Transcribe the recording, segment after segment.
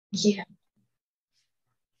Yeah.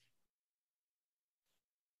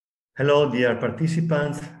 Hello, dear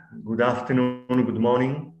participants. Good afternoon, good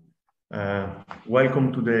morning.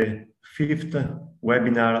 Welcome to the 5th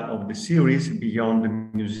webinar of the series Beyond the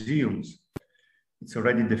Museums. It's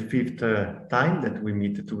already the 5th time that we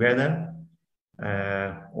meet together,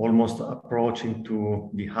 almost approaching to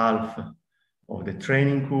the half of the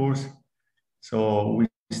training course. So we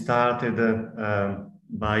started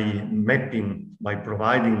by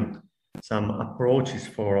providing some approaches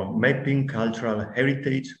for mapping cultural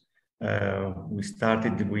heritage. We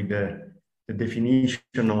started with the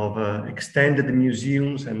definition of extended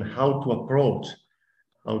museums and how to approach,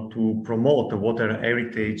 how to promote water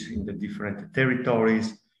heritage in the different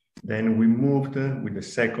territories. Then we moved with the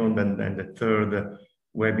second and then the third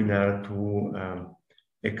webinar to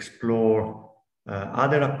explore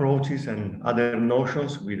other approaches and other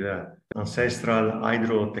notions with ancestral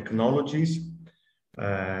hydro technologies,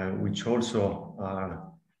 which also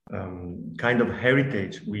are kind of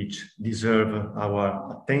heritage which deserve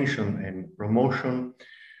our attention and promotion.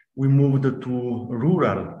 We moved to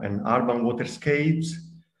rural and urban waterscapes,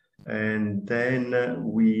 and then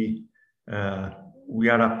we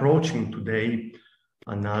are approaching today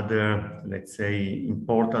another, let's say,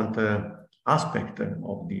 important aspect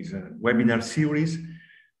of this webinar series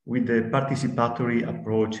with the participatory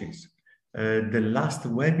approaches. The last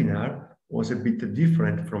webinar was a bit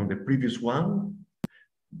different from the previous one.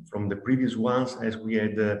 From the previous ones, as we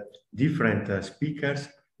had different speakers,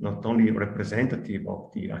 not only representative of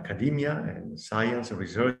the academia and science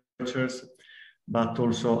researchers, but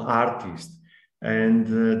also artists. And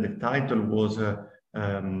the title was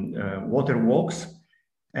Water Walks,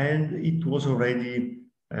 and it was already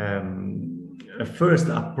a first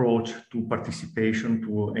approach to participation,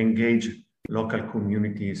 to engage local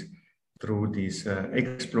communities through these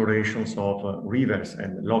explorations of rivers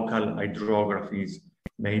and local hydrographies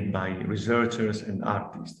made by researchers and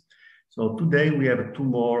artists. So today we have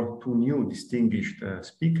two new distinguished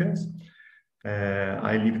speakers.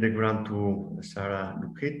 I leave the ground to Sara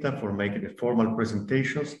Lucchetta for making the formal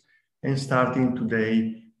presentations and starting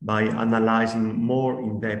today by analyzing more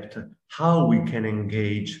in depth how we can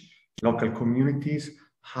engage local communities,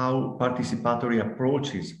 how participatory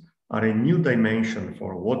approaches are a new dimension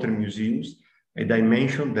for water museums, a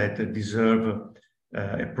dimension that deserve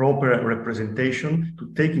a proper representation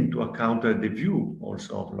to take into account the view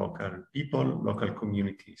also of local people, local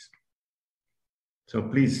communities. So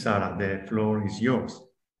please, Sara, the floor is yours.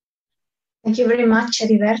 Thank you very much,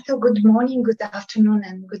 Heriberto. Good morning, good afternoon,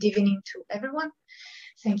 and good evening to everyone.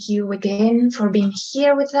 Thank you again for being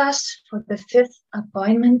here with us for the 5th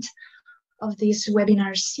appointment of this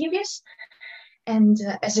webinar series. And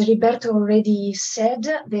as Heriberto already said,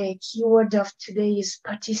 the keyword of today is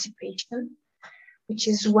participation, which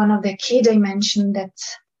is one of the key dimensions that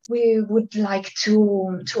we would like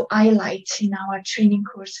to highlight in our training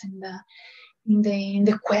course and in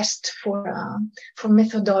the quest for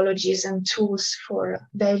methodologies and tools for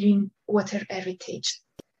valuing water heritage.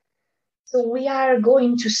 So we are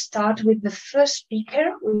going to start with the first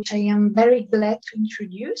speaker, which I am very glad to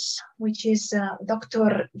introduce, which is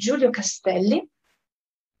Dr. Giulio Castelli,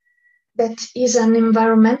 that is an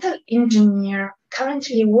environmental engineer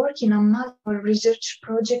currently working on multiple research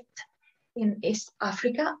projects in East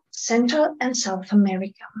Africa, Central and South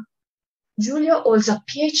America. Giulio holds a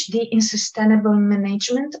PhD in sustainable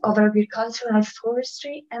management of agricultural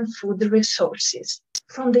forestry and food resources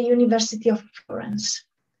from the University of Florence.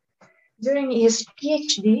 During his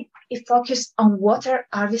PhD, he focused on water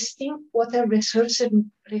harvesting, water resources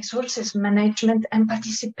management, and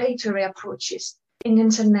participatory approaches in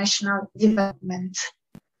international development.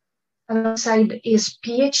 Alongside his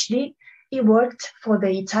PhD, he worked for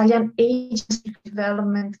the Italian Agency for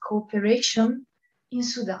Development Cooperation in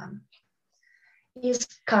Sudan. He is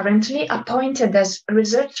currently appointed as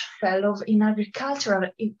Research Fellow in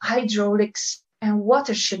Agricultural Hydraulics and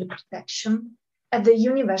Watershed Protection at the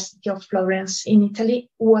University of Florence in Italy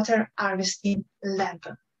Water Harvesting Lab.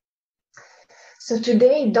 So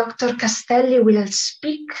today, Dr. Castelli will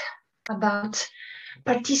speak about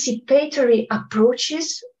participatory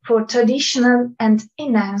approaches for traditional and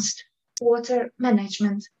enhanced water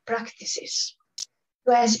management practices.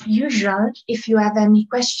 So as usual, if you have any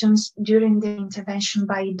questions during the intervention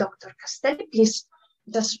by Dr. Castelli, please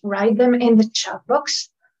just write them in the chat box,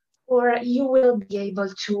 or you will be able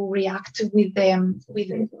to react with them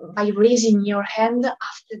by raising your hand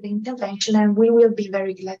after the intervention, and we will be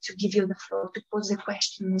very glad to give you the floor to pose the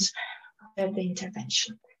questions after the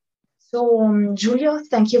intervention. So, Giulio,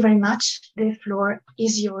 thank you very much. The floor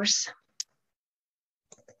is yours.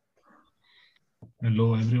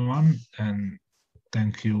 Hello, everyone, and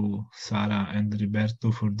thank you, Sara and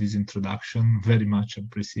Roberto, for this introduction. Very much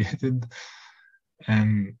appreciated.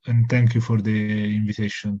 And thank you for the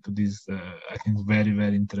invitation to this, I think, very,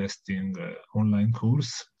 very interesting online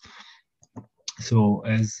course. So,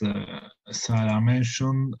 as Sara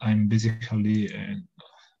mentioned, I'm basically an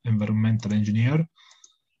environmental engineer,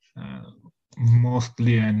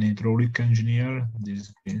 mostly an hydraulic engineer.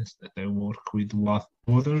 This means that I work with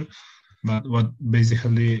water, but what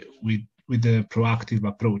basically with a proactive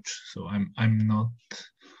approach. So I'm not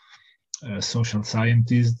a social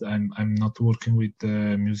scientist. I'm not working with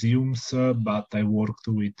museums, but I worked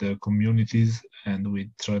with communities and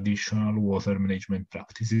with traditional water management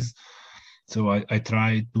practices. So I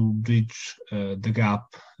try to bridge the gap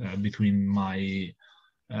between my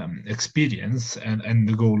experience and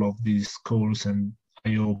the goal of this course, and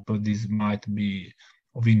I hope this might be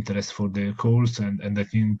of interest for the course, and I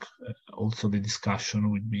think also the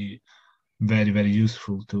discussion would be very, very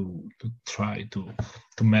useful to try to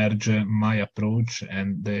merge my approach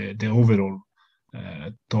and the overall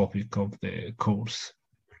topic of the course.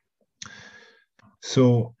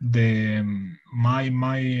 So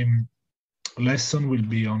my lesson will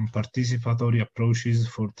be on participatory approaches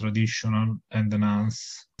for traditional and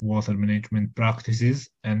enhanced water management practices,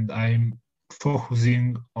 and I'm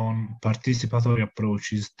focusing on participatory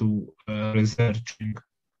approaches to researching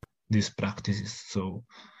these practices. So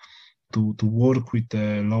to work with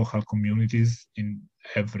local communities in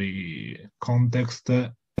every context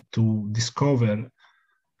to discover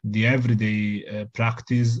the everyday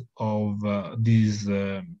practice of these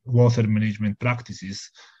water management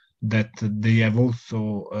practices, that they have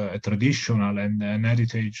also a traditional and an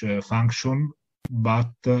heritage function,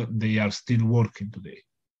 but they are still working today.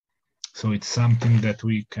 So it's something that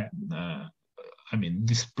we can,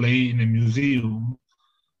 display in a museum,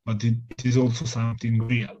 but it is also something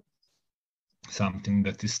real, something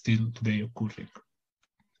that is still today occurring.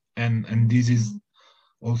 And this is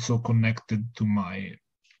also connected to my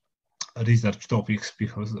research topics,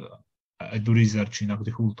 because I do research in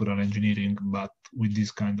agricultural engineering, but with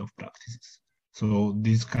these kind of practices. So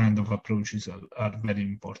these kind of approaches are very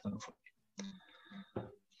important for me.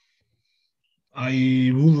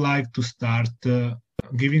 I would like to start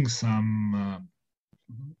giving some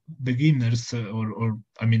beginners or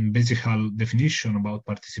basic definition about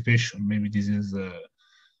participation. Maybe this is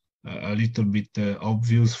a little bit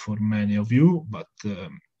obvious for many of you, but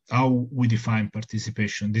how we define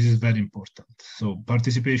participation, this is very important. So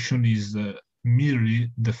participation is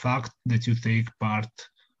merely the fact that you take part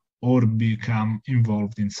or become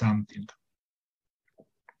involved in something.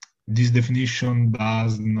 This definition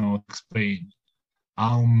does not explain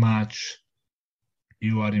how much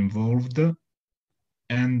you are involved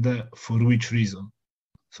and for which reason.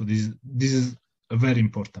 So this is a very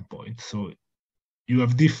important point. So you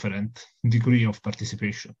have different degree of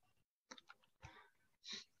participation.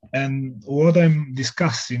 And what I'm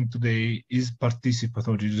discussing today is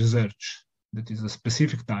participatory research. That is a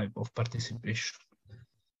specific type of participation.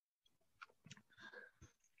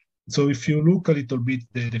 So if you look a little bit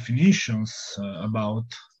the definitions about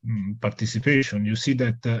participation, you see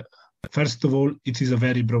that first of all, it is a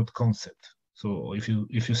very broad concept. So if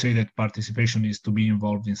you say that participation is to be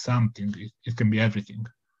involved in something, it can be everything.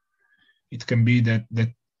 It can be that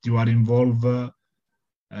you are involved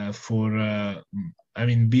for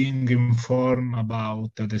being informed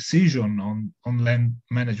about a decision on land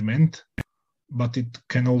management, but it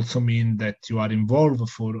can also mean that you are involved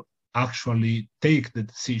for actually take the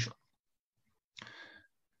decision.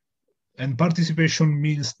 And participation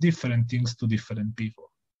means different things to different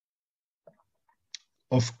people.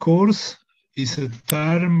 Of course, it's a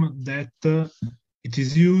term that it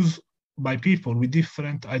is used by people with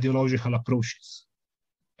different ideological approaches.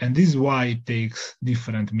 And this is why it takes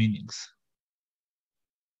different meanings.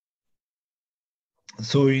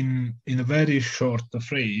 So in a very short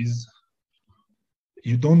phrase,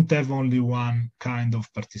 you don't have only one kind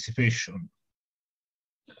of participation,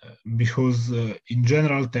 because in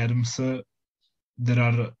general terms, there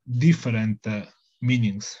are different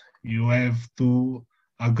meanings. You have to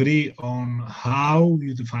agree on how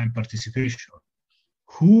you define participation,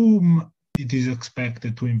 whom it is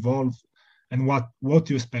expected to involve, and what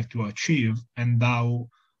you expect to achieve, and how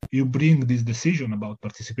you bring this decision about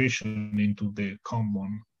participation into the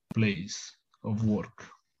common place of work.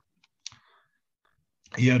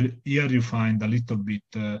 Here you find a little bit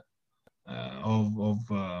of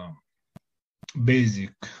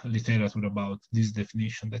basic literature about this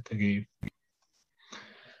definition that I gave.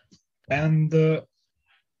 And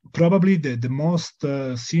probably the most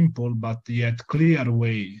simple but yet clear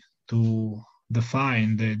way to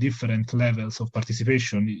define the different levels of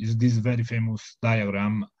participation is this very famous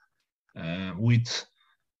diagram, which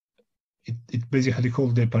it basically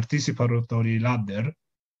called the participatory ladder,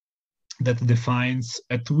 that defines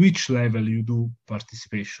at which level you do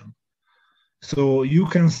participation. So you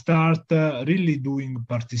can start really doing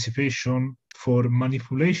participation for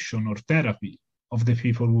manipulation or therapy of the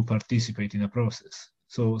people who participate in a process.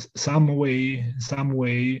 So some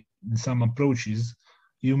approaches,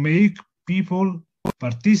 you make people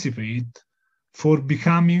participate for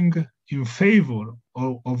becoming in favor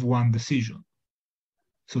of one decision.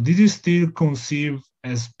 So this is still conceived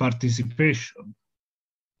as participation,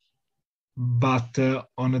 but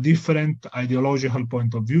on a different ideological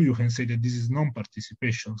point of view, you can say that this is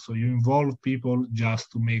non-participation. So you involve people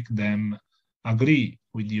just to make them agree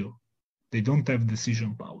with you. They don't have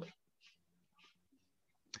decision power.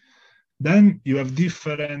 Then you have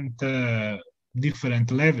different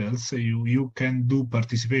levels. You can do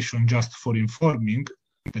participation just for informing.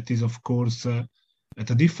 That is, of course, at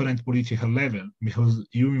a different political level, because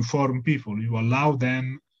you inform people, you allow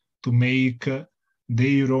them to make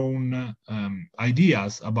their own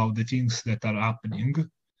ideas about the things that are happening,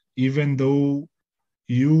 even though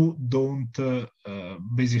you don't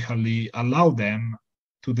basically allow them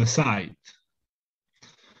to decide.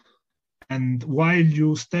 And while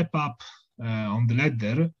you step up on the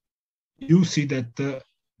ladder, you see that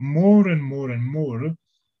more and more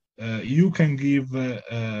you can give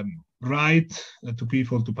right to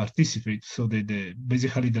people to participate. So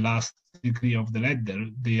basically the last degree of the ladder,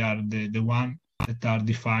 they are the one that are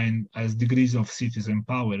defined as degrees of citizen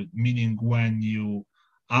power, meaning when you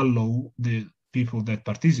allow the people that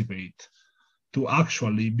participate to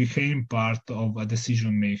actually become part of a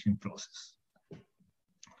decision-making process.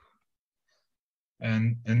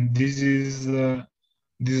 And this is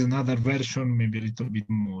another version, maybe a little bit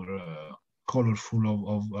more colorful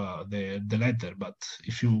of the ladder. But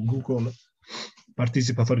if you Google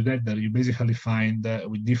participatory ladder, you basically find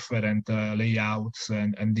with different layouts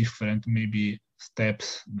and different maybe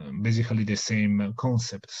steps, basically the same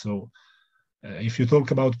concept. So if you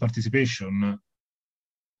talk about participation,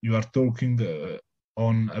 you are talking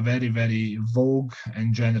on a very, very vague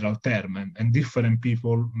and general term, and different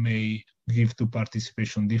people may give to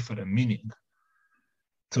participation different meaning.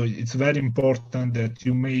 So it's very important that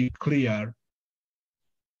you make clear,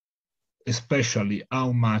 especially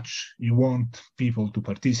how much you want people to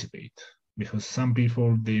participate, because some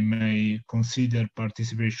people, they may consider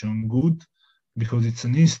participation good because it's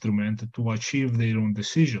an instrument to achieve their own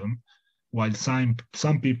decision, while some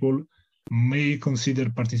people may consider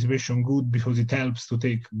participation good because it helps to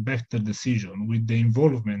take better decision with the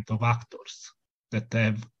involvement of actors that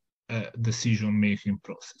have a decision-making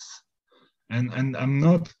process. And I'm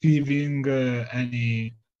not giving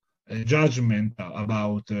any judgment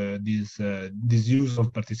about this use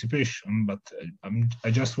of participation, but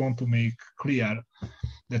I just want to make clear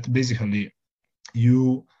that basically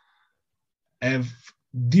you have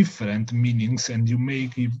different meanings and you may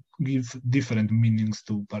give different meanings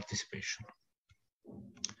to participation.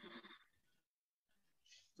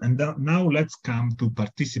 And now let's come to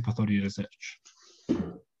participatory research.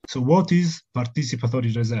 So what is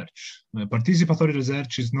participatory research? Participatory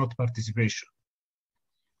research is not participation.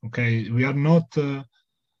 Okay, we are not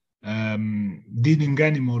dealing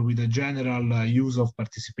anymore with a general use of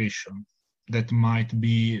participation. That might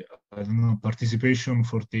be, I don't know, participation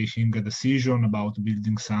for taking a decision about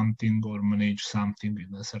building something or manage something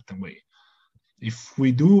in a certain way. If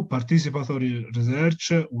we do participatory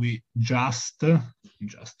research, we just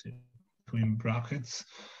between brackets,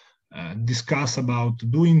 discuss about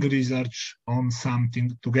doing research on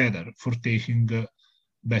something together for taking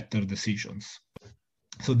better decisions.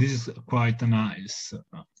 So this is quite a nice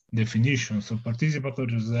definition. So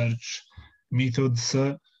participatory research methods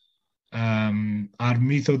are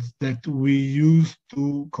methods that we use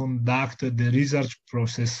to conduct the research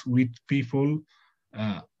process with people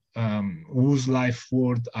whose life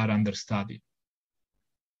world are under study.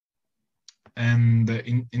 And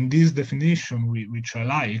in this definition, which I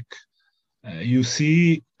like, you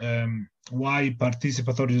see why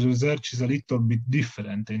participatory research is a little bit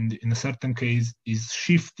different, and in a certain case is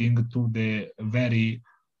shifting to the very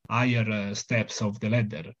higher steps of the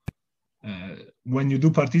ladder. When you do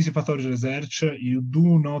participatory research, you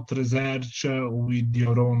do not research with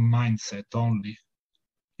your own mindset only.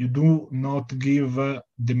 You do not give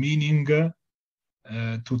the meaning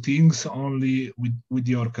to things only with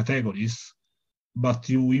your categories, but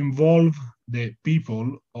you involve the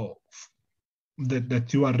people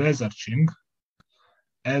that you are researching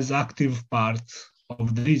as active parts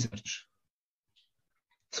of the research.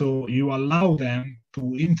 So you allow them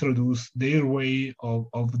to introduce their way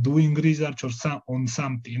of doing research on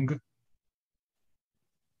something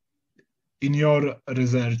in your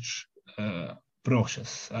research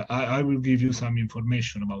process. I will give you some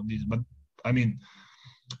information about this, but I mean,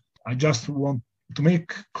 I just want to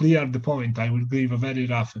make clear the point. I will give a very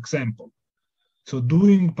rough example. So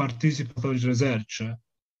doing participatory research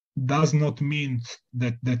does not mean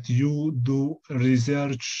that you do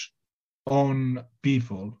research on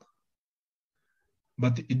people,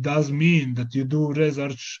 but it does mean that you do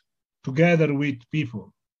research together with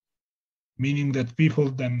people, meaning that people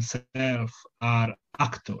themselves are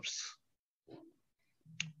actors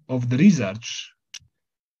of the research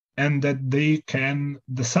and that they can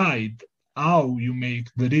decide how you make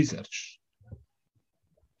the research.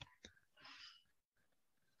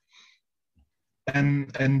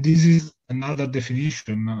 And this is another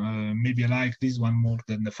definition. Maybe I like this one more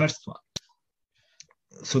than the first one.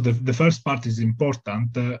 So the first part is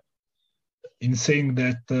important in saying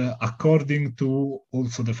that according to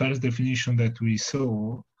also the first definition that we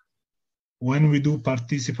saw, when we do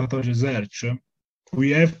participatory research,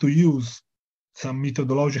 we have to use some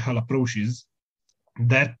methodological approaches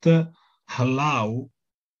that allow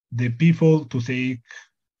the people to take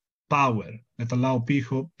power, that allow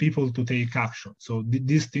people to take action. So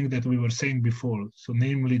this thing that we were saying before, so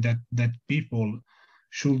namely that people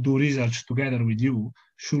should do research together with you,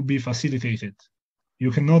 should be facilitated.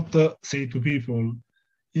 You cannot say to people,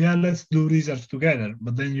 yeah, let's do research together,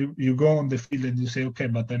 but then you go on the field and you say, okay,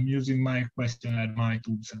 but I'm using my questionnaire, my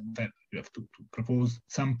tools, and then you have to propose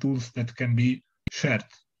some tools that can be shared.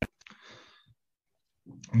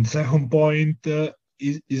 And the second point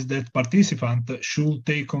is that participants should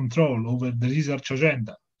take control over the research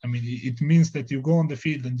agenda. I mean, it means that you go on the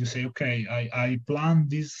field and you say, okay, I plan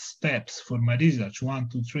these steps for my research, 1,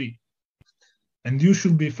 2, 3. And you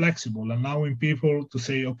should be flexible, allowing people to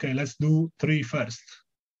say, okay, let's do 3 first,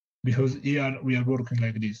 because here we are working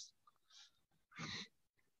like this.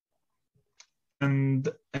 And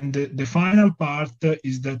the final part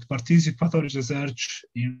is that participatory research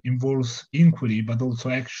involves inquiry, but also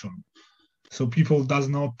action. So people does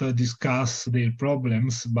not discuss their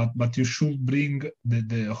problems, but you should bring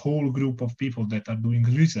the whole group of people that are doing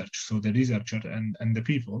research, so the researcher and the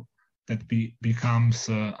people that becomes,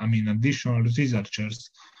 additional researchers,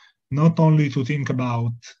 not only to think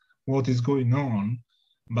about what is going on,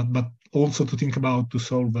 but also to think about to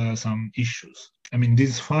solve some issues. I mean,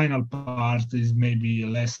 this final part is maybe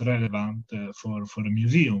less relevant for a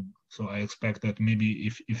museum. So I expect that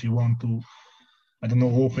maybe if you want to, I don't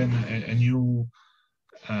know, open a new,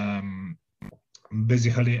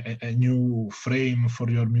 basically a new frame for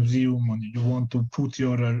your museum, and you want to put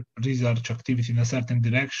your research activity in a certain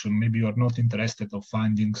direction, maybe you are not interested of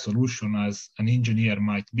finding solution as an engineer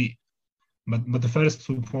might be. But the first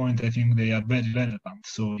 2 points, I think they are very relevant.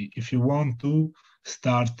 So if you want to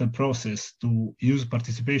start the process to use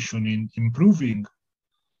participation in improving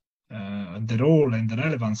the role and the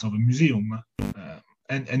relevance of a museum,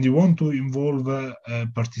 and you want to involve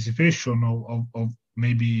participation of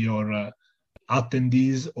maybe your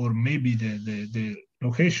attendees, or maybe the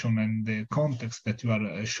location and the context that you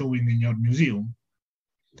are showing in your museum,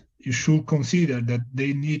 you should consider that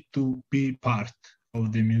they need to be part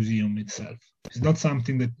of the museum itself. It's not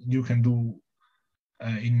something that you can do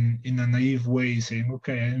in a naive way, saying,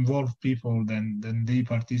 okay, I involve people, then they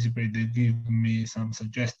participate, they give me some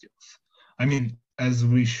suggestions. I mean, as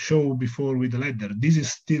we show before with the letter, this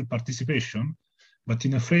is still participation, but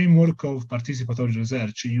in a framework of participatory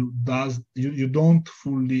research, you don't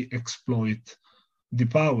fully exploit the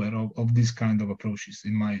power of this kind of approaches,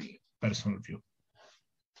 in my personal view.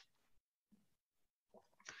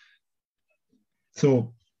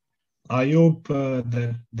 So I hope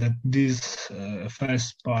that this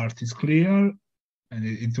first part is clear, and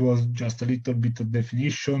it was just a little bit of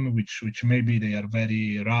definition, which maybe they are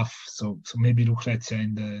very rough. So maybe Lucrezia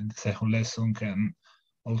in the second lesson can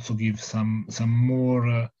also give some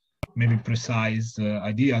more maybe precise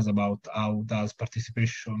ideas about how does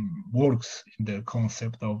participation works in the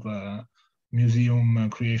concept of museum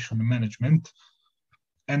creation and management.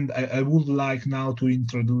 And I would like now to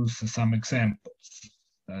introduce some examples.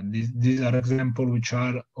 These are examples which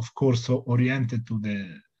are, of course, oriented to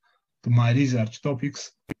my research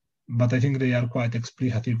topics, but I think they are quite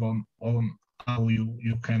explicative on how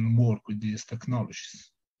you can work with these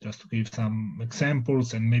technologies. Just to give some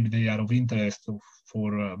examples, and maybe they are of interest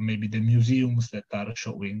for maybe the museums that are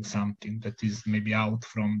showing something that is maybe out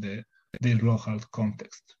from their local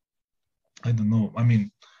context. I don't know. I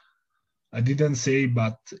mean, I didn't say,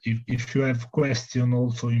 but if you have question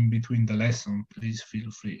also in between the lesson, please feel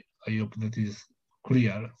free. I hope that is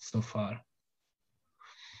clear so far.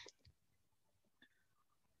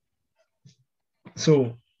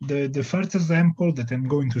 So the first example that I'm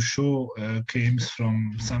going to show came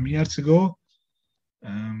from some years ago.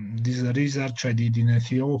 This is a research I did in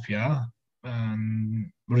Ethiopia,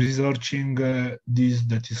 researching this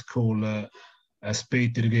that is called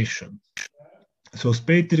spade irrigation. So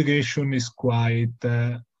spade irrigation is quite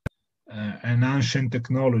an ancient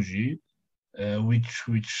technology,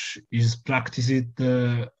 which is practiced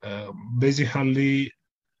basically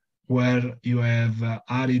where you have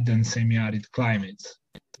arid and semi-arid climates.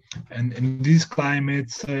 And in these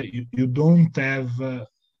climates, you don't have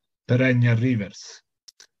perennial rivers.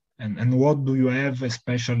 And what do you have,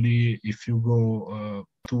 especially if you go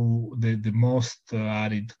to the most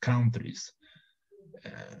arid countries?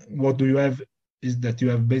 What do you have is that you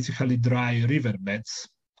have basically dry riverbeds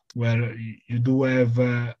where you do have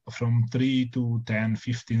from 3 to 10,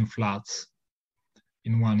 15 floods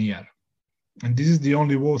in 1 year. And this is the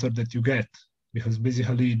only water that you get, because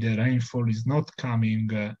basically the rainfall is not coming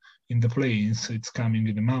in the plains, it's coming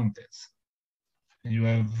in the mountains. And you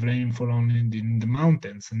have rainfall only in the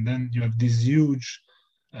mountains, and then you have this huge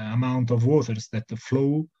amount of waters that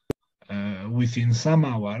flow within some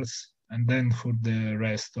hours, and then for the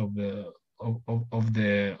rest of the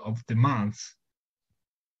months,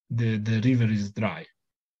 the river is dry.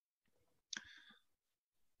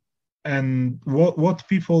 And what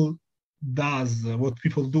people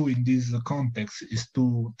do in this context is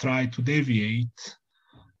to try to deviate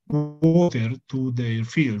water to their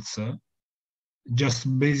fields, just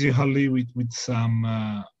basically with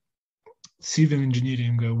some civil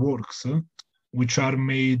engineering works, which are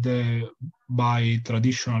made by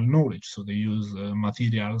traditional knowledge. So they use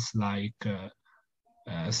materials like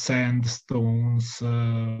sand, stones,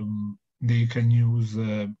 they can use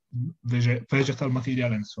vegetal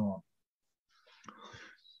material and so on.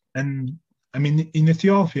 And I mean, in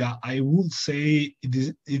Ethiopia, I would say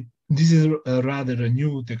this is rather a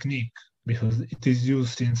new technique, because it is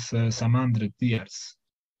used since some 100 years.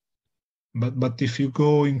 But if you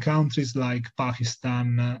go in countries like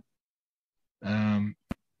Pakistan,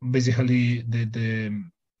 basically the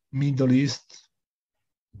Middle East,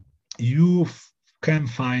 you can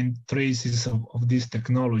find traces of this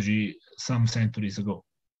technology some centuries ago.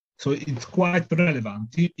 So it's quite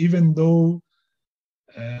relevant, even though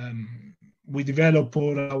we develop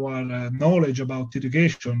all our knowledge about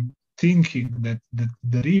irrigation thinking that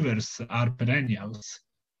the rivers are perennials.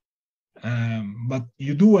 But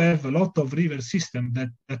you do have a lot of river systems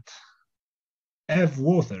that have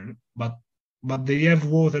water, but they have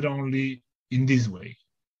water only in this way.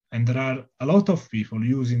 And there are a lot of people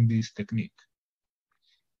using this technique.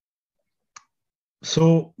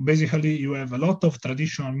 So basically you have a lot of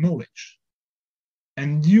traditional knowledge,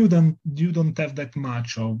 and you don't have that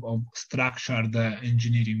much of structured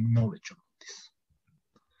engineering knowledge about this.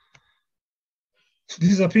 So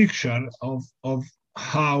this is a picture of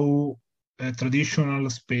how traditional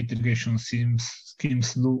spade irrigation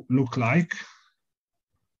schemes look like.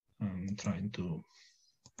 I'm trying to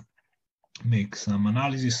make some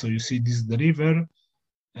analysis. So you see this is the river,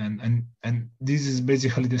 and this is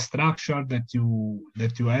basically the structure that you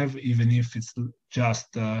have, even if it's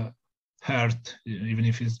just earth, even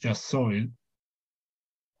if it's just soil.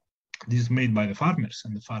 This is made by the farmers,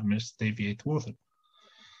 and the farmers deviate water.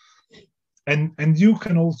 And you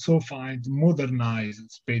can also find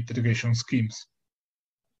modernized spade irrigation schemes.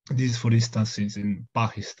 This, for instance, is in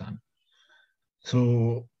Pakistan.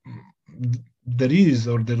 So there is,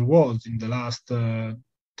 or there was in the last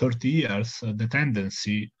 30 years, the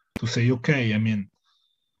tendency to say, okay, I mean,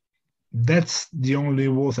 that's the only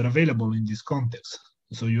water available in this context.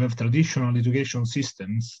 So you have traditional irrigation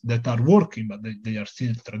systems that are working, but they are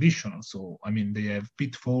still traditional. So, I mean, they have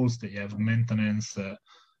pitfalls, they have maintenance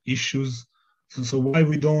issues. So why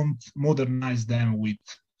we don't modernize them with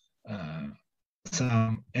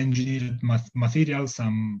some engineered materials,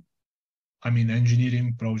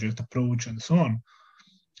 engineering project approach and so on.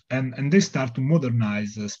 And they start to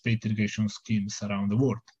modernize spade irrigation schemes around the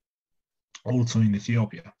world, also in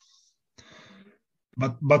Ethiopia.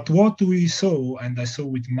 But what we saw, and I saw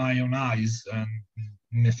with my own eyes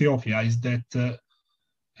in Ethiopia, is that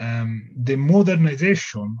the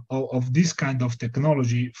modernization of this kind of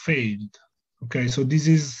technology failed. Okay, so this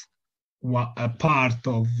is a part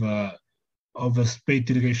of a spade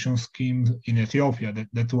irrigation scheme in Ethiopia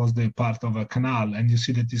that was the part of a canal, and you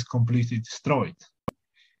see that it's completely destroyed.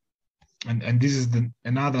 And this is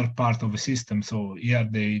another part of a system. So here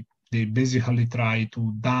they they basically try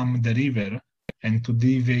to dam the river and to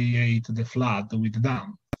deviate the flood with the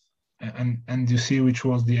dam. And you see which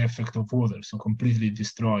was the effect of water, so completely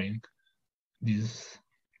destroying this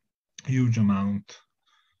huge amount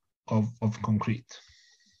of concrete.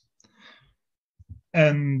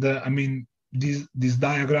 And I mean, this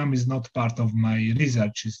diagram is not part of my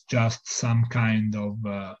research, it's just some kind of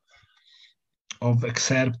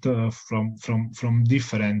excerpt from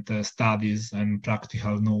different studies and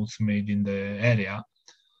practical notes made in the area.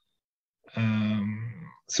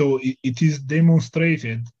 So it is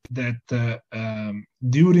demonstrated that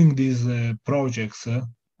during these projects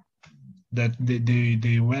that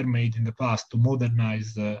they were made in the past to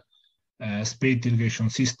modernize the spade irrigation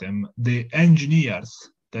system, the engineers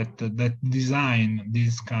that design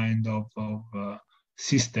these kind of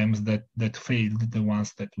systems that failed, the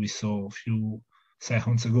ones that we saw a few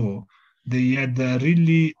seconds ago, they had a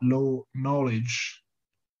really low knowledge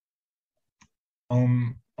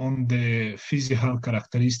on the physical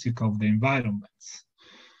characteristic of the environments.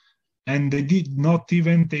 And they did not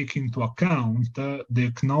even take into account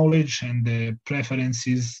the knowledge and the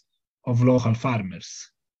preferences of local farmers.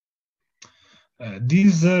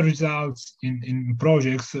 These results in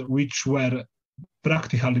projects which were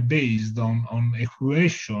practically based on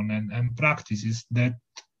equation and practices that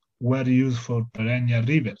were used for perennial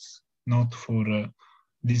rivers, not for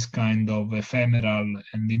this kind of ephemeral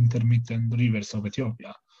and intermittent rivers of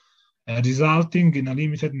Ethiopia, resulting in a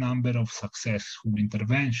limited number of successful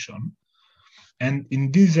interventions. And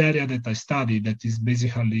in this area that I studied, that is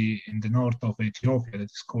basically in the north of Ethiopia,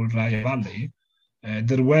 that is called Raya Valley,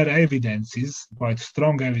 there were evidences, quite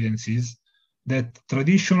strong evidences, that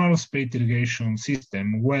traditional spade irrigation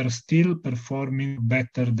systems were still performing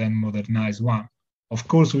better than modernized one. Of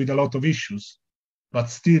course, with a lot of issues, but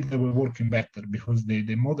still they were working better because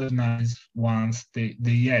the modernized ones, they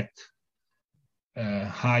had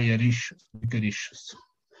higher issues, bigger issues.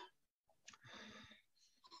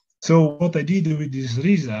 So what I did with this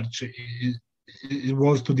research it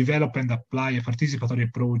was to develop and apply a participatory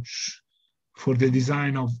approach for the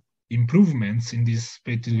design of improvements in these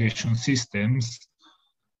spade irrigation systems.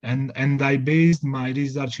 And I based my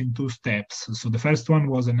research in two steps. So the first one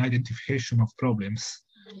was an identification of problems.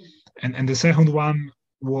 And the second one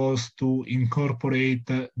was to incorporate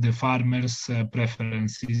the farmers'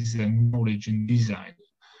 preferences and knowledge in design.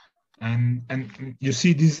 And you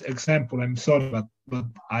see this example, I'm sorry, but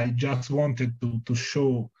I just wanted to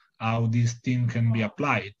show how this thing can be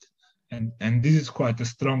applied. And this is quite a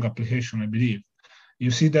strong application, I believe.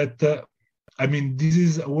 You see that, I mean, this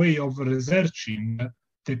is a way of researching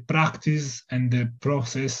the practice and the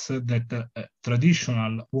process that a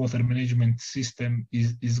traditional water management system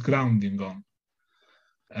is grounding on.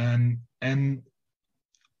 And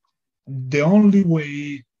the only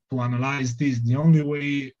way to analyze this, the only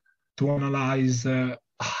way to analyze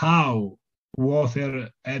how water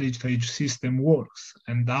heritage system works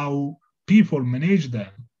and how people manage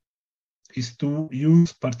them is to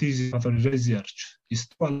use participatory research, is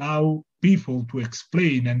to allow people to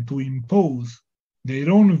explain and to impose their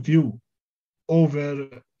own view over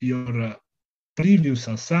your previous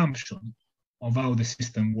assumption of how the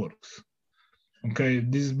system works. Okay,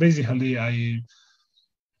 this is basically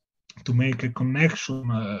to make a connection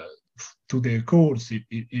to the course.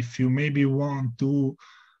 If you maybe want to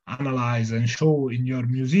analyze and show in your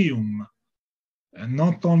museum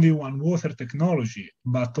not only one water technology,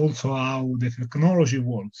 but also how the technology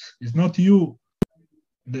works. It's not you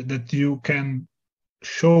that you can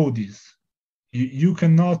show this. You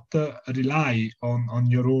cannot rely on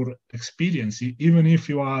your own experience, even if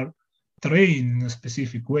you are trained in a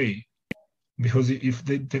specific way. Because if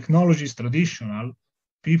the technology is traditional,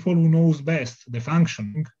 people who knows best the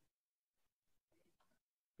functioning,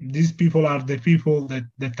 these people are the people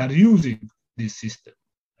that are using this system,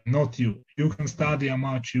 not you. You can study how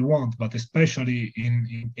much you want, but especially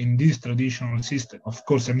in this traditional system. Of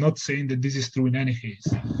course, I'm not saying that this is true in any case,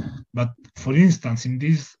 but for instance, in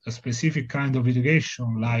this specific kind of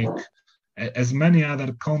irrigation, like as many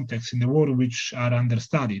other contexts in the world which are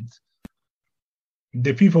understudied,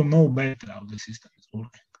 the people know better how the system is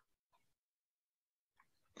working.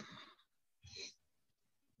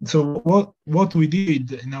 So what we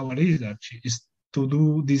did in our research is to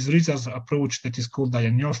do this research approach that is called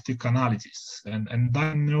diagnostic analysis. And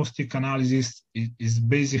diagnostic analysis is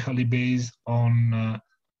basically based on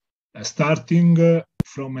starting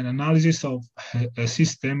from an analysis of a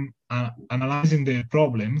system, analyzing the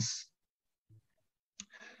problems,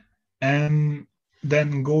 and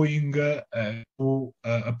then going to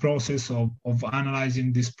a process of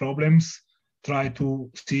analyzing these problems, try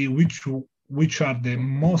to see which which are the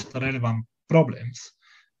most relevant problems,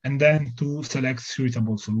 and then to select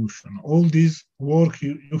suitable solution. All this work,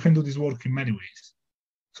 you can do this work in many ways.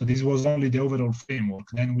 So this was only the overall framework.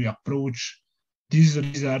 Then we approach this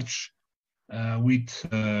research with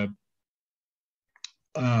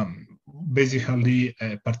basically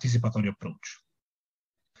a participatory approach.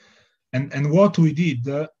 And what we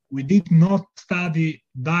did not study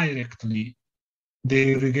directly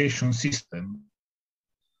the irrigation system.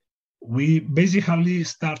 We basically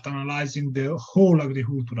start analyzing the whole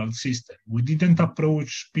agricultural system. We didn't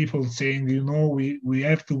approach people saying, you know, we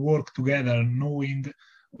have to work together, knowing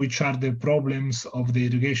which are the problems of the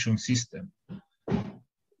irrigation system.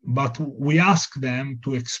 But we ask them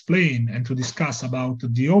to explain and to discuss about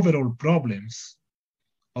the overall problems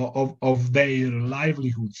of their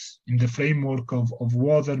livelihoods in the framework of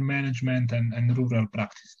water management and rural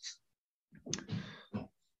practices.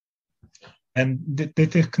 And the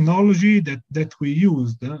technology that we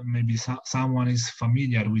used, maybe someone is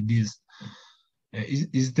familiar with this,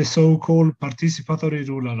 is the so-called participatory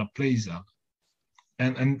rural appraisal.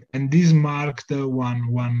 And this marked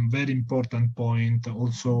one very important point,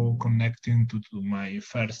 also connecting to my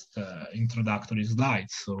first introductory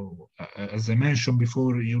slides. So as I mentioned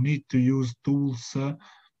before, you need to use tools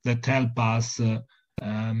that help us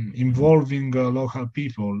involving local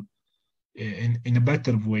people in a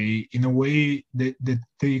better way, in a way that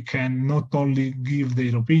they can not only give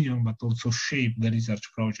their opinion, but also shape the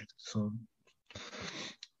research project. So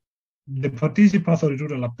the participatory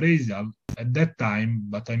rural appraisal at that time,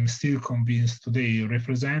 but I'm still convinced today,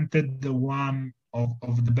 represented the one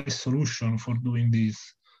of the best solution for doing this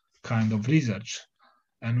kind of research.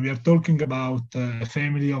 And we are talking about a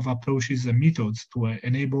family of approaches and methods to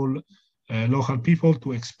enable local people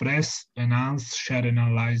to express, enhance, share, and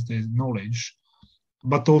analyze the knowledge,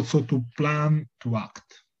 but also to plan, to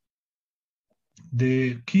act.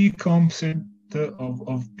 The key concept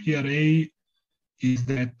of PRA is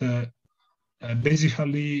that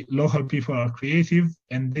basically local people are creative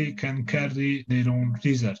and they can carry their own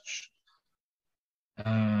research.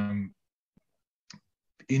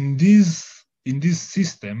 In this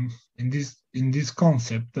system, in this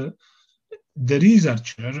concept, the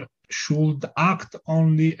researcher should act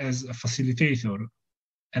only as a facilitator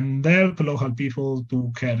and help local people to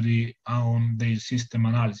carry on their system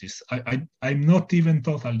analysis. I'm not even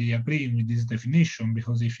totally agreeing with this definition,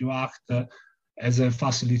 because if you act as a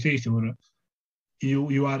facilitator,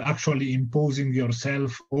 you are actually imposing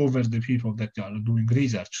yourself over the people that are doing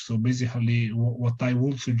research. So basically what I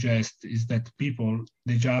would suggest is that people,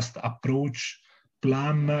 they just approach,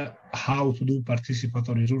 plan how to do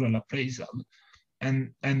participatory rural appraisal,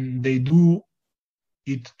 and they do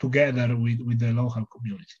it together with the local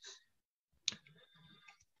communities.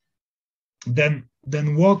 Then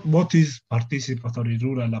what is participatory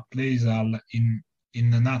rural appraisal in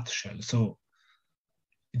a nutshell? So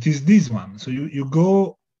it is this one. So you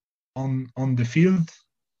go on the field,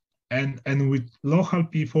 and with local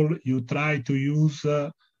people you try to use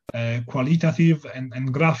qualitative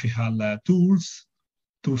and graphical tools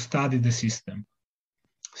to study the system.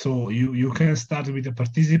 So you can start with a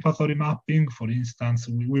participatory mapping. For instance,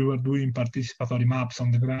 we were doing participatory maps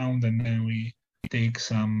on the ground, and then we take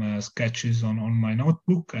some sketches on my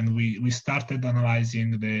notebook, and we started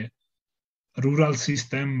analyzing the rural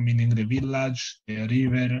system, meaning the village, the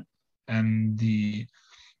river, and the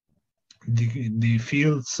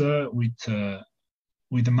fields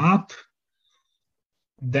with a map.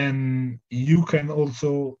 Then you can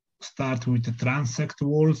also start with the transect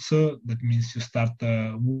walls. That means you start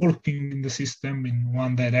walking in the system in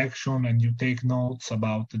one direction, and you take notes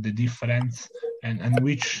about the difference and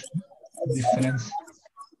which difference.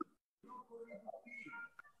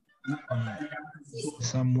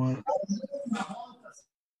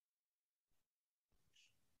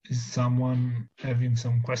 Is someone having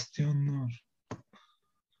some question?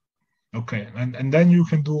 Okay, and then you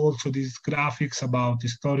can do also these graphics about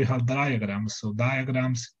historical diagrams, so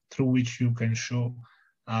diagrams through which you can show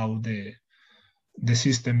how the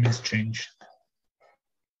system is changed.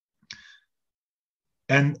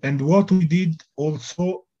 And what we did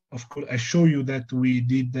also, of course, I show you that we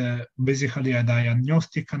did basically a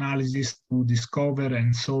diagnostic analysis to discover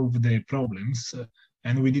and solve the problems.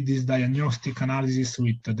 And we did this diagnostic analysis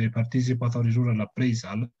with the participatory rural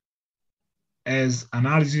appraisal as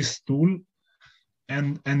analysis tool.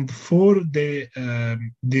 And for the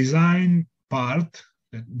design part,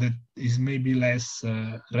 that is maybe less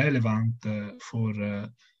relevant for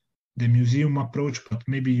the museum approach, but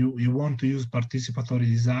maybe you want to use participatory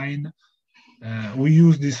design, we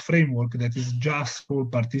use this framework that is just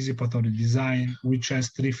called participatory design, which has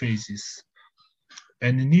 3 phases.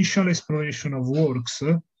 an initial exploration of works,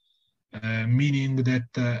 meaning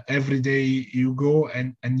that every day you go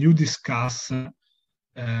and you discuss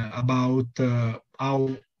about how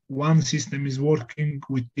one system is working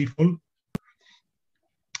with people.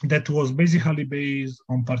 That was basically based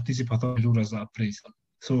on participatory rules appraisal.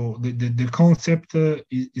 So the concept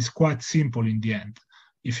is quite simple in the end.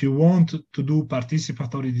 If you want to do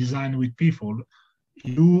participatory design with people,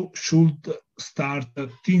 you should start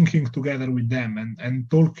thinking together with them and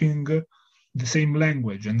talking the same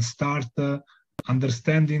language and start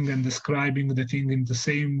understanding and describing the thing in the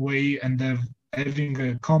same way and having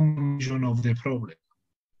a common vision of the problem.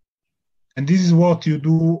 And this is what you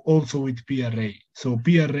do also with PRA. So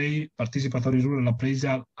PRA, Participatory Rural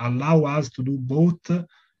Appraisal, allow us to do both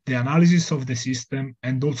the analysis of the system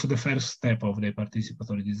and also the first step of the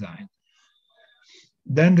participatory design.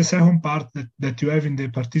 Then the second part that you have in the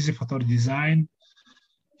participatory design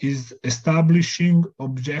is establishing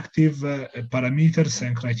objective parameters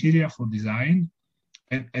and criteria for design.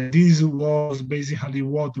 And this was basically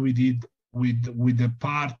what we did with the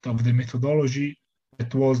part of the methodology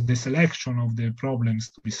that was the selection of the problems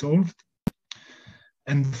to be solved.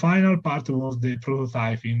 And the final part was the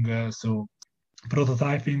prototyping. So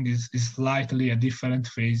prototyping is slightly a different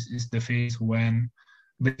phase. It's the phase when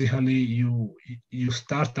basically you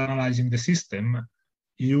start analyzing the system,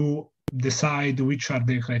 you decide which are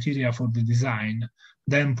the criteria for the design,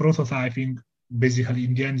 then prototyping, basically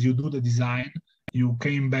in the end you do the design, you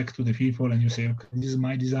came back to the people and you say, okay, this is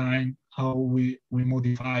my design, how we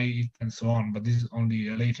modify it and so on. But this is only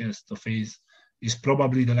a latest phase, is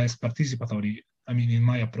probably the less participatory. I mean, in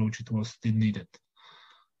my approach, it was still needed.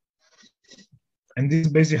 And this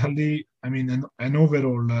is basically, I mean, an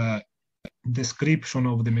overall description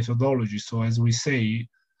of the methodology. So as we say,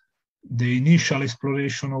 the initial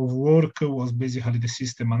exploration of work was basically the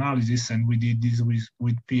system analysis, and we did this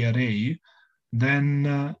with PRA.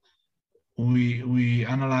 Then we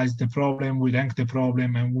analyzed the problem, we ranked the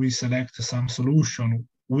problem, and we select some solution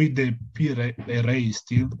with the PRA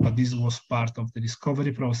still, but this was part of the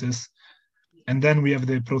discovery process. And then we have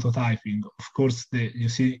the prototyping. Of course, you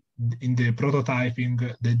see in the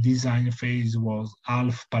prototyping, the design phase was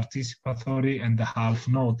half participatory and half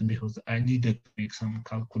not, because I needed to make some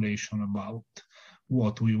calculation about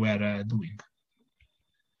what we were doing.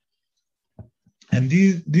 And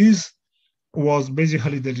this was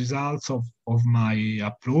basically the results of my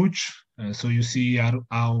approach. So you see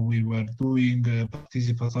how we were doing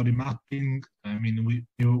participatory mapping. I mean,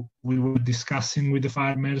 we were discussing with the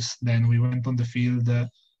farmers, then we went on the field,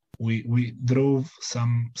 we drove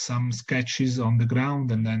some sketches on the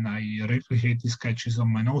ground, and then I replicate the sketches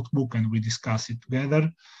on my notebook and we discuss it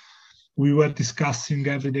together. We were discussing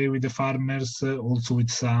every day with the farmers, also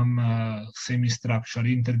with some semi-structured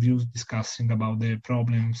interviews, discussing about the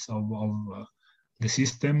problems of the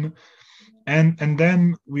system. And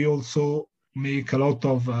then we also make a lot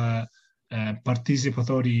of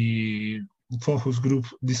participatory focus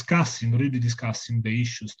groups really discussing the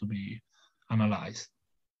issues to be analyzed.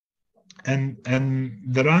 And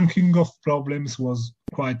the ranking of problems was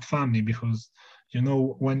quite funny, because, you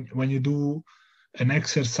know, when you do an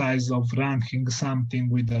exercise of ranking something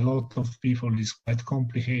with a lot of people is quite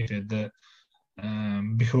complicated,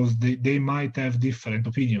 because they might have different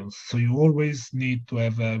opinions. So you always need to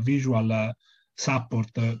have a visual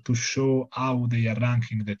support to show how they are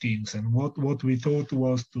ranking the things. And what we thought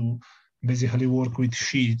was to basically work with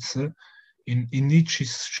sheets. In each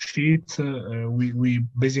sheet, we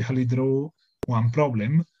basically draw one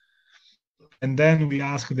problem. And then we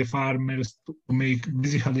ask the farmers to make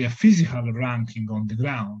basically a physical ranking on the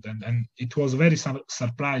ground. And it was very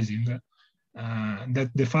surprising that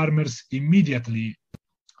the farmers immediately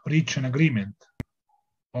reach an agreement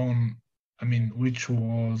on, I mean, which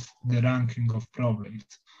was the ranking of problems.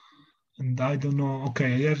 And I don't know,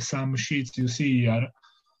 okay, I have some sheets you see here.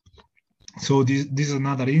 So this is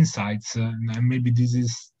another insights, and maybe this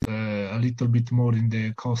is a little bit more in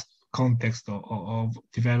the context of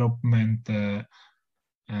development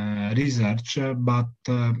research, but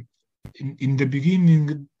in the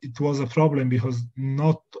beginning it was a problem because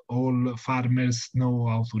not all farmers know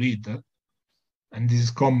how to read, and this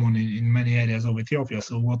is common in many areas of Ethiopia.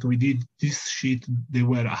 So what we did, this sheet, they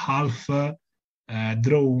were half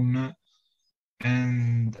drawn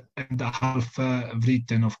and half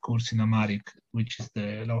written, of course, in Amharic, which is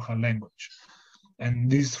the local language.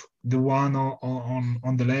 And the one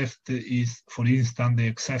on the left is, for instance, the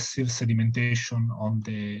excessive sedimentation on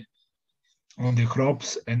the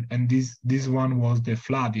crops, and this one was the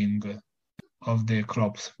flooding of the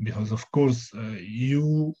crops, because of course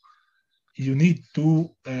you you need to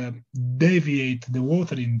deviate the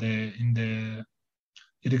water in the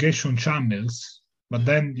irrigation channels, but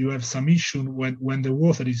then you have some issue when the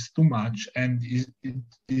water is too much and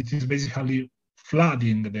it is basically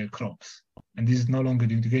flooding the crops, and this is no longer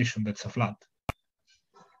irrigation, that's a flood.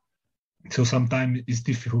 So sometimes it's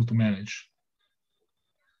difficult to manage.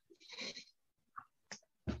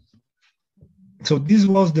 So this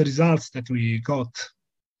was the results that we got.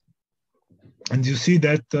 And you see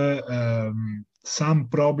that some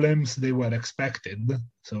problems, they were expected.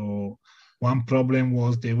 So one problem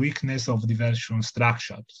was the weakness of diversion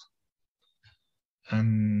structures.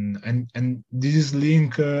 And this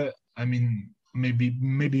link, I mean,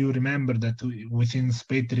 maybe you remember that within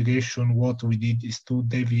spade irrigation, what we did is to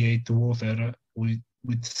deviate water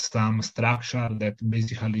with some structure that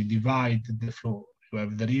basically divide the flow. You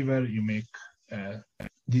have the river, you make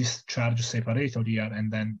this charge separator here, and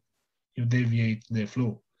then you deviate the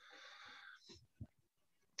flow.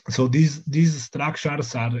 So these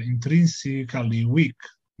structures are intrinsically weak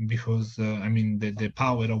because I mean the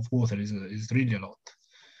power of water is really a lot.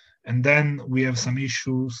 And then we have some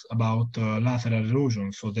issues about lateral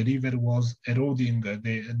erosion. So the river was eroding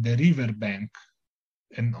the river bank,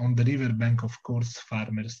 and on the river bank, of course,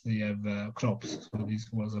 farmers, they have crops. So this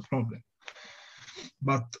was a problem.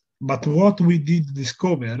 But what we did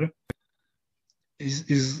discover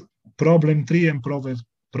is problem 3 and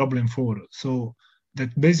problem 4. So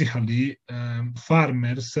that basically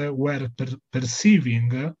farmers were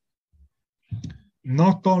perceiving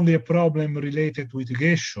not only a problem related to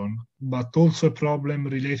irrigation, but also a problem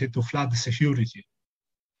related to flood security.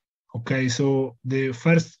 Okay, so the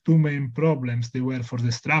first two main problems, they were for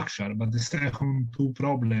the structure, but the second two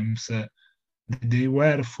problems, they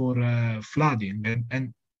were for flooding.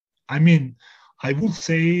 And I mean, I would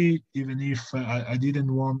say, even if I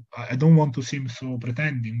don't want to seem so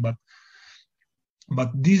pretending, but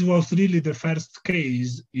this was really the first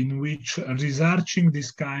case in which, researching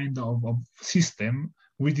this kind of system,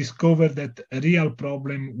 we discovered that a real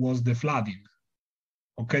problem was the flooding.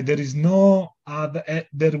 Okay,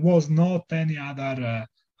 there was not any other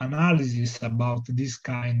analysis about this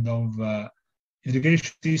kind of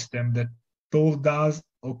irrigation system that told us,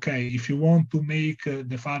 okay, if you want to make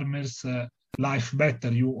the farmers' life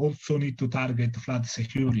better, you also need to target flood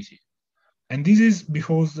security. And this is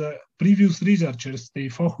because previous researchers, they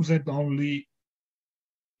focused only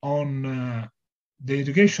on the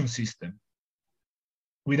irrigation system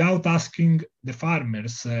without asking the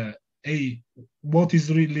farmers, hey, what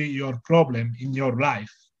is really your problem in your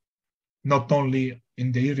life, not only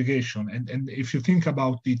in the irrigation. And if you think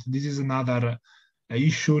about it, this is another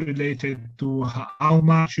issue related to how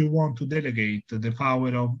much you want to delegate the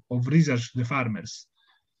power of research to the farmers.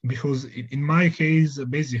 Because in my case,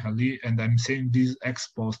 basically, and I'm saying this ex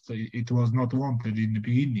post, it was not wanted in the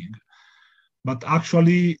beginning, but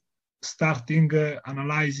actually starting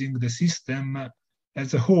analyzing the system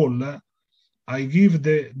as a whole, I give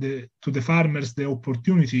to the farmers the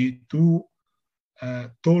opportunity to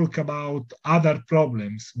talk about other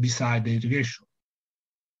problems beside the irrigation.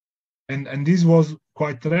 And this was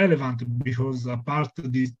quite relevant because apart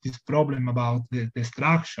of this problem about the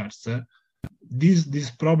structures, this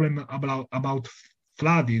problem about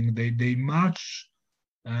flooding, they much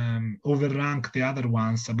overrank the other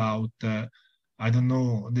ones about, I don't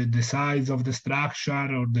know, the size of the structure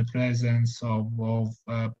or the presence of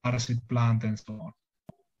parasite plant and so on.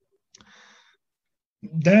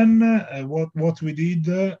 Then what we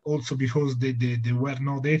did, also because there were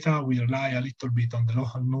no data, we rely a little bit on the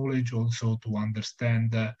local knowledge also to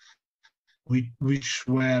understand which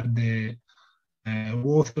were the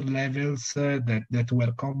water levels that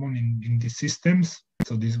were common in these systems.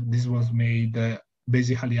 So this was made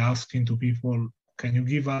basically asking to people, can you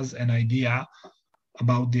give us an idea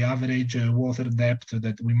about the average water depth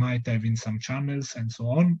that we might have in some channels and so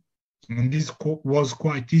on. And this was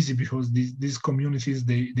quite easy because these communities,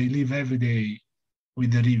 they live every day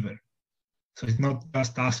with the river. So it's not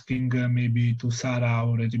just asking maybe to Sara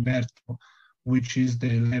or Roberto, which is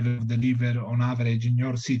the level of the river on average in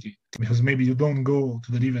your city, because maybe you don't go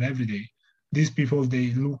to the river every day. These people, they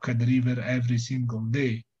look at the river every single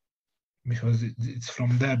day because it's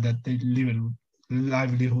from there that the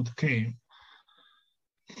livelihood came.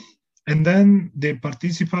 And then the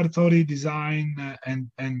participatory design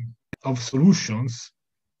and of solutions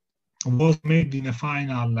was made in a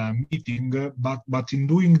final meeting, but in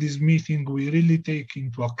doing this meeting, we really take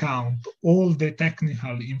into account all the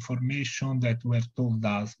technical information that were told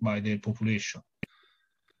us by the population.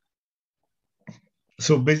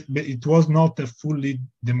 So it was not a fully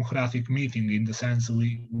democratic meeting in the sense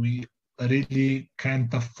we really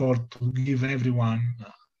can't afford to give everyone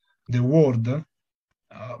the word,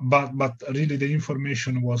 but really the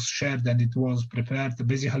information was shared and it was prepared.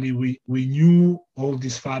 Basically, we knew all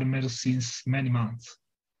these farmers since many months.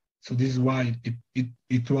 So this is why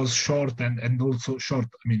it was short and also short.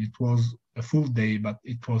 I mean, it was a full day, but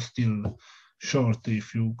it was still short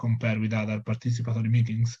if you compare with other participatory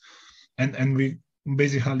meetings. And we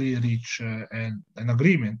basically reach an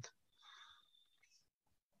agreement.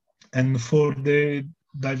 And for the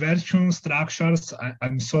diversion structures,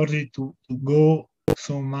 I'm sorry to go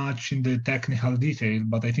so much in the technical detail,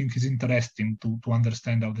 but I think it's interesting to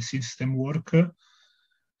understand how the system works.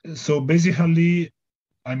 So basically,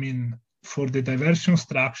 I mean, for the diversion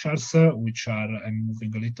structures, which are, I'm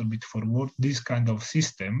moving a little bit forward, this kind of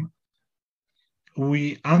system,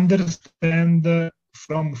 we understand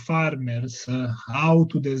from farmers how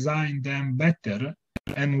to design them better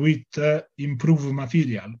and with improved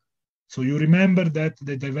material. So you remember that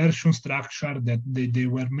the diversion structure that they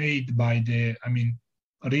were made by the, I mean,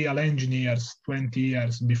 real engineers 20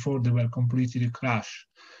 years before they were completely crushed.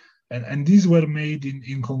 And these were made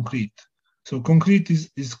in concrete. So concrete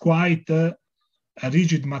is quite a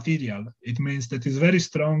rigid material. It means that it's very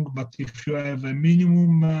strong, but if you have a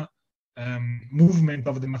minimum movement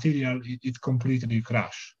of the material, it completely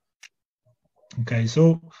crashes. Okay,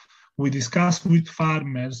 so we discussed with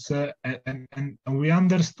farmers and we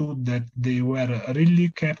understood that they were really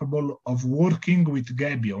capable of working with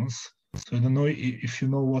gabions. So I don't know if you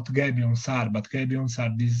know what gabions are, but gabions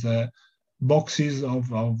are these boxes of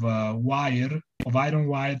wire, of iron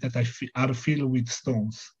wire that are filled with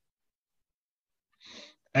stones.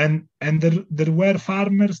 And there were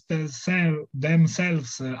farmers that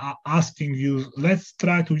themselves asking you, let's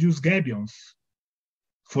try to use gabions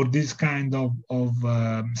for this kind of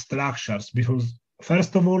structures, because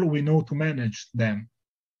first of all, we know to manage them.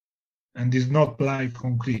 And it's not like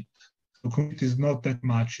concrete. So concrete is not that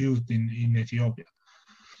much used in Ethiopia,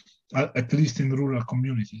 at least in rural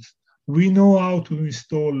communities. We know how to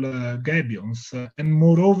install gabions, and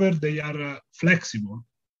moreover, they are flexible.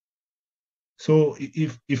 So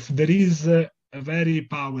if there is a very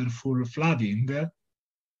powerful flooding,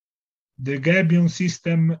 the gabion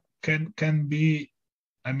system can be,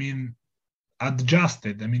 I mean,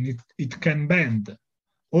 adjusted. I mean, it can bend.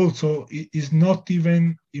 Also, it is not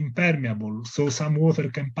even impermeable, so some water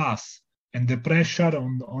can pass, and the pressure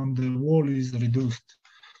on the wall is reduced.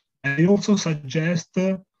 And they also suggest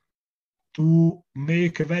to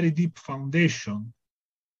make a very deep foundation,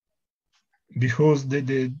 because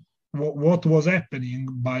what was happening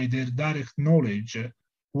by their direct knowledge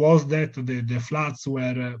was that the floods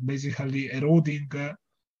were basically eroding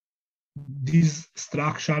this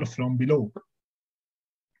structure from below.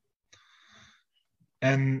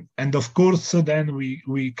 And of course, then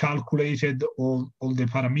we calculated all the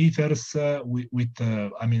parameters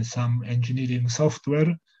with I mean, some engineering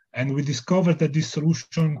software, and we discovered that this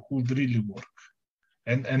solution could really work.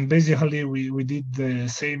 And basically, we did the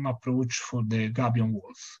same approach for the gabion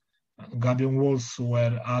walls. Gabion walls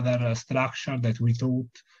were other structure that we thought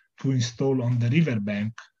to install on the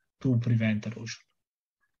riverbank to prevent erosion.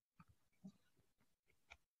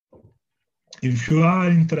 If you are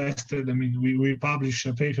interested, I mean, we publish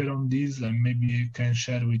a paper on this, and maybe you can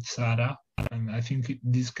share with Sarah. And I think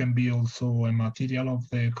this can be also a material of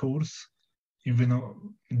the course, even though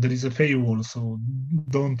there is a paywall, so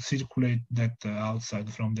don't circulate that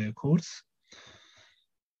outside from the course.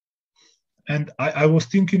 And I was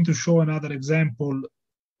thinking to show another example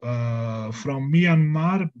from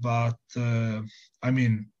Myanmar, but I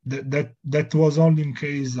mean, that was only in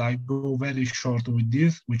case I go very short with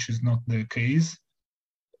this, which is not the case.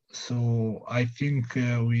 So I think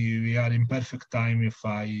we are in perfect time if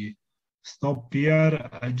I stop here.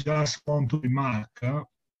 I just want to remark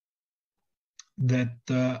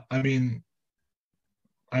that, I mean,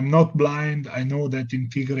 I'm not blind. I know that in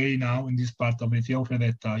Tigray now, in this part of Ethiopia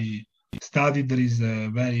that I studied, there is a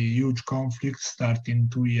very huge conflict starting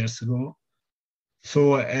 2 years ago.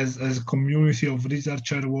 So as a community of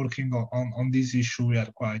researchers working on this issue, we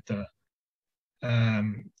are quite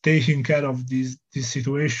taking care of this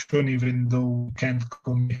situation, even though we can't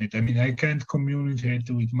communicate. I mean, I can't communicate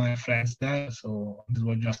with my friends there, so this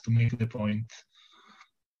was just to make the point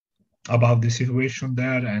about the situation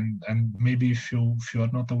there, and maybe if you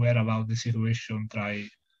are not aware about the situation, try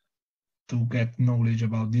to get knowledge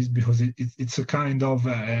about this, because it's a kind of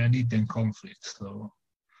an hidden conflict. So,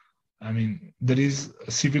 I mean, there is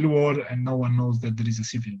a civil war and no one knows that there is a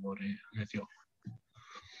civil war in Ethiopia.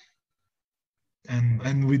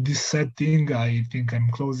 And with this setting, I think I'm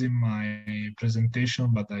closing my presentation,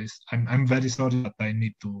 but I'm very sorry that I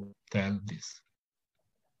need to tell this.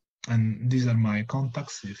 And these are my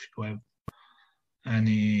contacts. If you have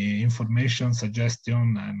any information,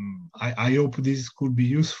 suggestion, I hope this could be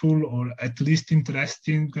useful or at least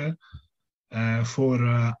interesting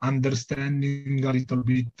for understanding a little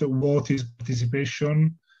bit what is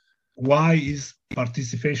participation, why is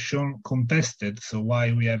participation contested, so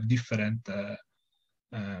why we have different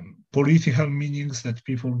political meanings that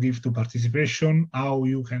people give to participation, how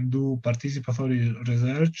you can do participatory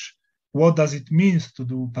research, what does it mean to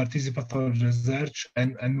do participatory research,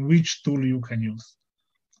 and which tool you can use.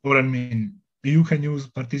 Or I mean, you can use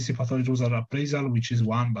participatory user appraisal, which is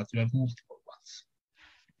one, but you have multiple ones.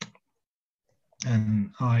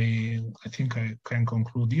 And I think I can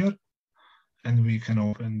conclude here, and we can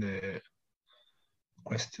open the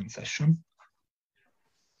question session.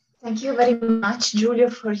 Thank you very much, Giulio,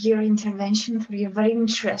 for your intervention, for your very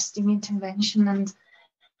interesting intervention and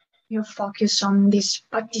your focus on this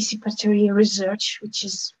participatory research, which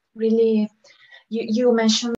is really, you mentioned